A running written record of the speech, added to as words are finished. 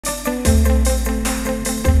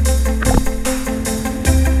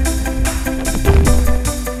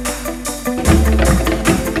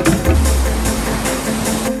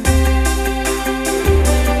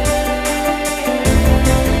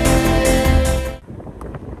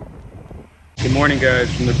Good morning,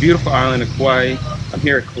 guys, from the beautiful island of Kauai. I'm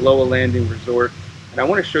here at Koloa Landing Resort, and I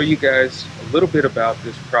want to show you guys a little bit about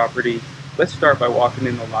this property. Let's start by walking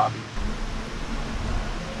in the lobby.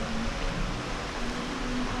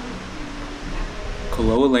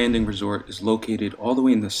 Koloa Landing Resort is located all the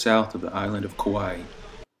way in the south of the island of Kauai,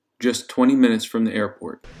 just 20 minutes from the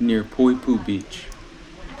airport, near Poipu Beach.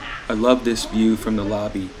 I love this view from the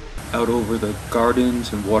lobby, out over the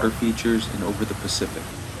gardens and water features and over the Pacific.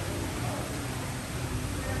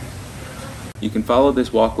 You can follow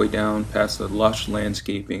this walkway down past the lush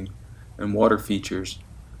landscaping and water features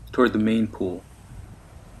toward the main pool.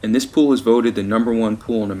 And this pool is voted the #1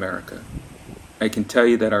 pool in America. I can tell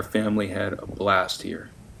you that our family had a blast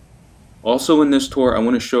here. Also in this tour, I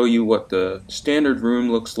want to show you what the standard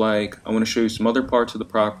room looks like. I want to show you some other parts of the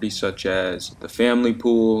property such as the family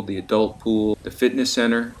pool, the adult pool, the fitness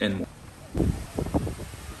center, and more.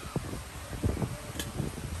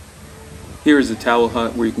 Here is the towel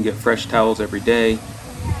hut where you can get fresh towels every day.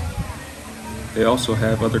 They also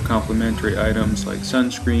have other complimentary items like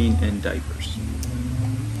sunscreen and diapers.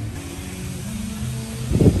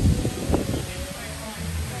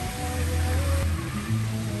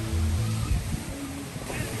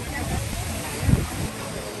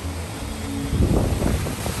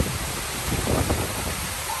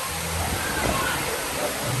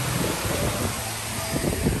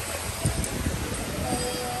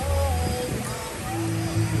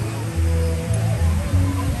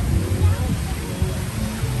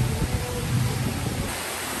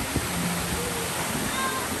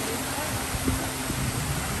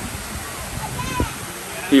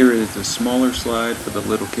 Here is the smaller slide for the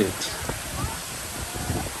little kids,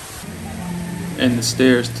 and the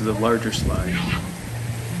stairs to the larger slide.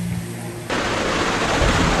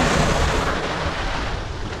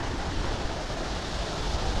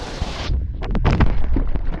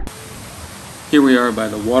 Here we are by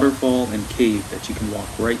the waterfall and cave that you can walk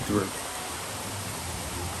right through.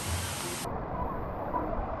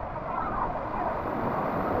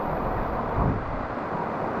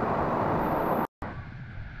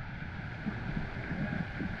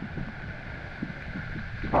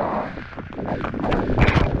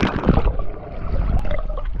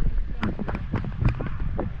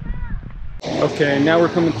 Okay, now we're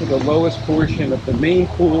coming to the lowest portion of the main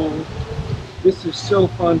pool. This is so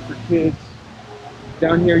fun for kids.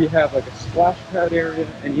 Down here you have like a splash pad area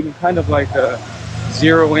and even kind of like a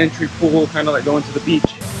zero entry pool, kind of like going to the beach.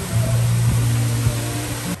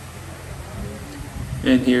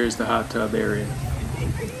 And here's the hot tub area.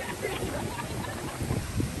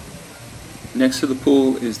 Next to the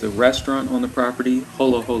pool is the restaurant on the property,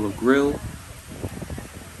 Holo Holo Grill.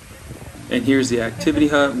 And here's the activity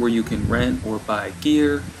hut where you can rent or buy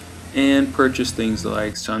gear and purchase things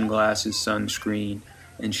like sunglasses, sunscreen,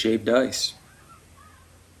 and shaved ice.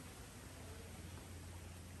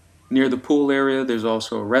 Near the pool area, there's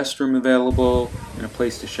also a restroom available and a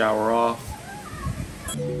place to shower off.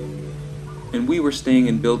 And we were staying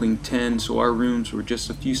in building 10, so our rooms were just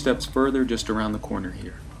a few steps further, just around the corner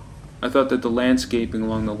here. I thought that the landscaping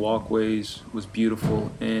along the walkways was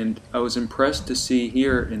beautiful, and I was impressed to see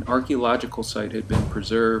here an archaeological site had been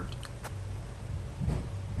preserved.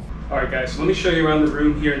 Alright guys, so let me show you around the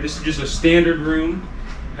room here. This is just a standard room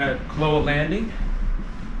at Koloa Landing,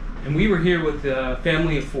 and we were here with a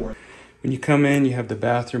family of 4. When you come in, you have the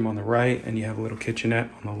bathroom on the right, and you have a little kitchenette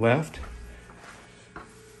on the left.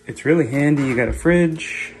 It's really handy. You got a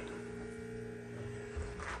fridge,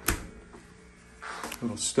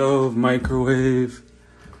 little stove, microwave,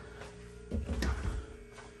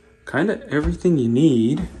 kind of everything you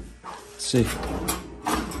need. Let's see.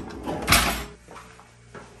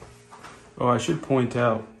 Oh, I should point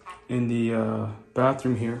out in the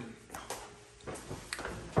bathroom here,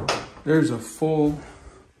 there's a full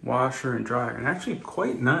washer and dryer, and actually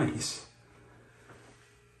quite nice.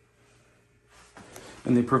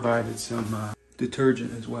 And they provided some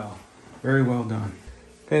detergent as well. Very well done.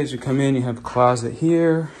 Okay, as you come in, you have a closet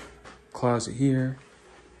here,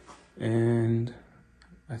 and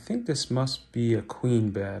I think this must be a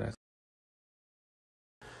queen bed.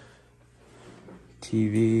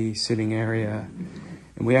 TV, sitting area,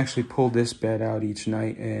 and we actually pulled this bed out each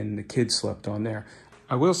night, and the kids slept on there.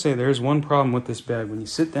 I will say there's one problem with this bed. When you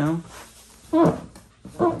sit down,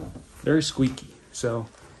 very squeaky. So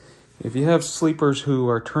if you have sleepers who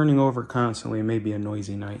are turning over constantly, it may be a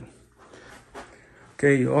noisy night.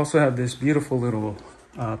 Okay, you also have this beautiful little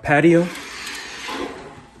patio.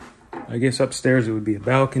 I guess upstairs it would be a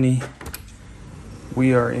balcony.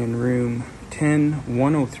 We are in room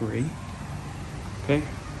 10103. Okay,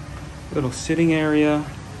 little sitting area,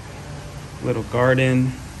 little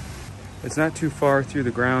garden. It's not too far through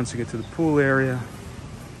the grounds to get to the pool area.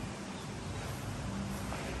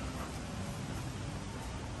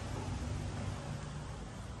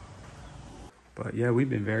 But yeah, we've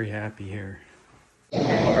been very happy here. All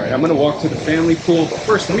right, I'm gonna walk to the family pool, but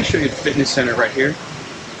first let me show you the fitness center right here.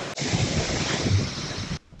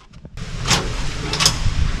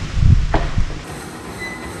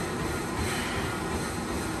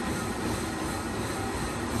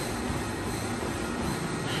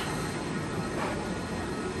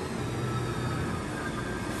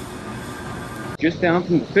 Just down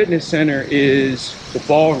from the fitness center is the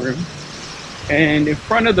ballroom. And in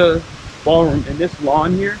front of the ballroom, in this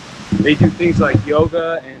lawn here, they do things like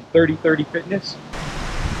yoga and 30-30 fitness.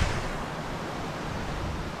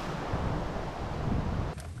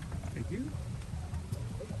 Thank you.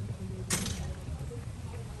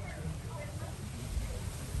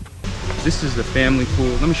 This is the family pool.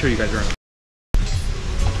 Let me show you guys around.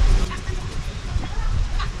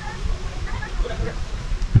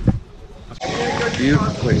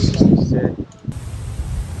 Beautiful places to sit.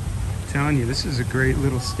 I'm telling you, this is a great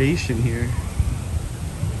little station here.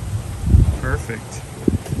 Perfect.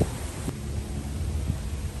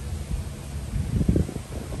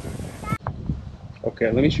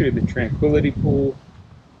 Okay, let me show you the tranquility pool.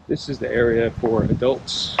 This is the area for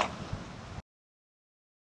adults.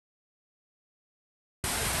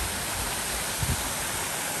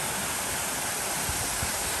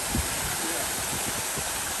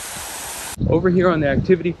 Over here on the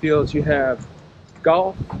activity fields, you have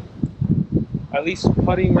golf, at least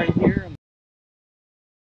putting right here.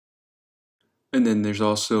 And then there's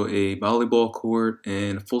also a volleyball court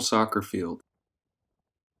and a full soccer field.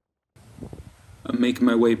 I'm making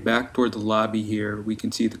my way back toward the lobby here. We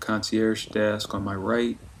can see the concierge desk on my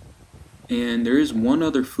right. And there is one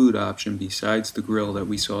other food option besides the grill that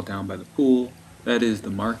we saw down by the pool. That is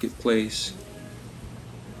the marketplace.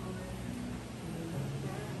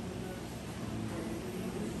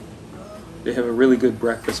 They have a really good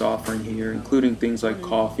breakfast offering here, including things like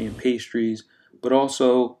coffee and pastries, but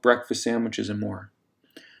also breakfast sandwiches and more.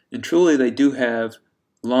 And truly, they do have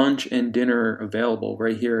lunch and dinner available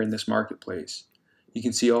right here in this marketplace. You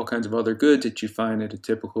can see all kinds of other goods that you find at a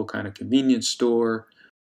typical kind of convenience store,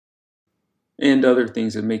 and other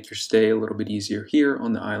things that make your stay a little bit easier here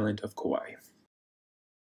on the island of Kauai.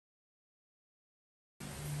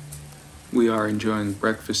 We are enjoying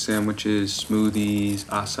breakfast sandwiches, smoothies,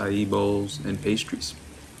 acai bowls, and pastries.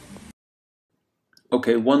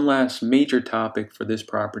 Okay, one last major topic for this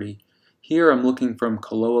property. Here I'm looking from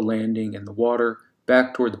Koloa Landing and the water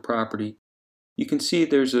back toward the property. You can see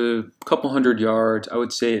there's a couple hundred yards. I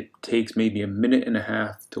would say it takes maybe a minute and a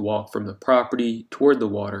half to walk from the property toward the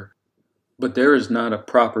water. But there is not a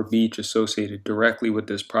proper beach associated directly with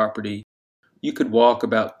this property. You could walk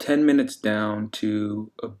about 10 minutes down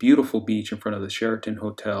to a beautiful beach in front of the Sheraton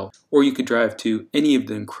Hotel, or you could drive to any of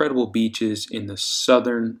the incredible beaches in the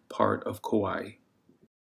southern part of Kauai.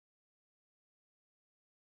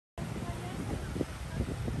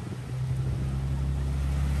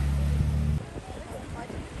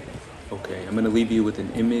 Okay, I'm going to leave you with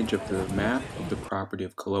an image of the map of the property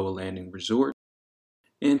of Koloa Landing Resort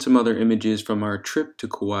and some other images from our trip to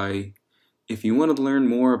Kauai. If you want to learn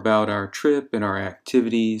more about our trip and our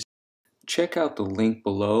activities, check out the link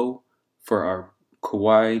below for our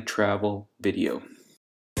Kauai travel video.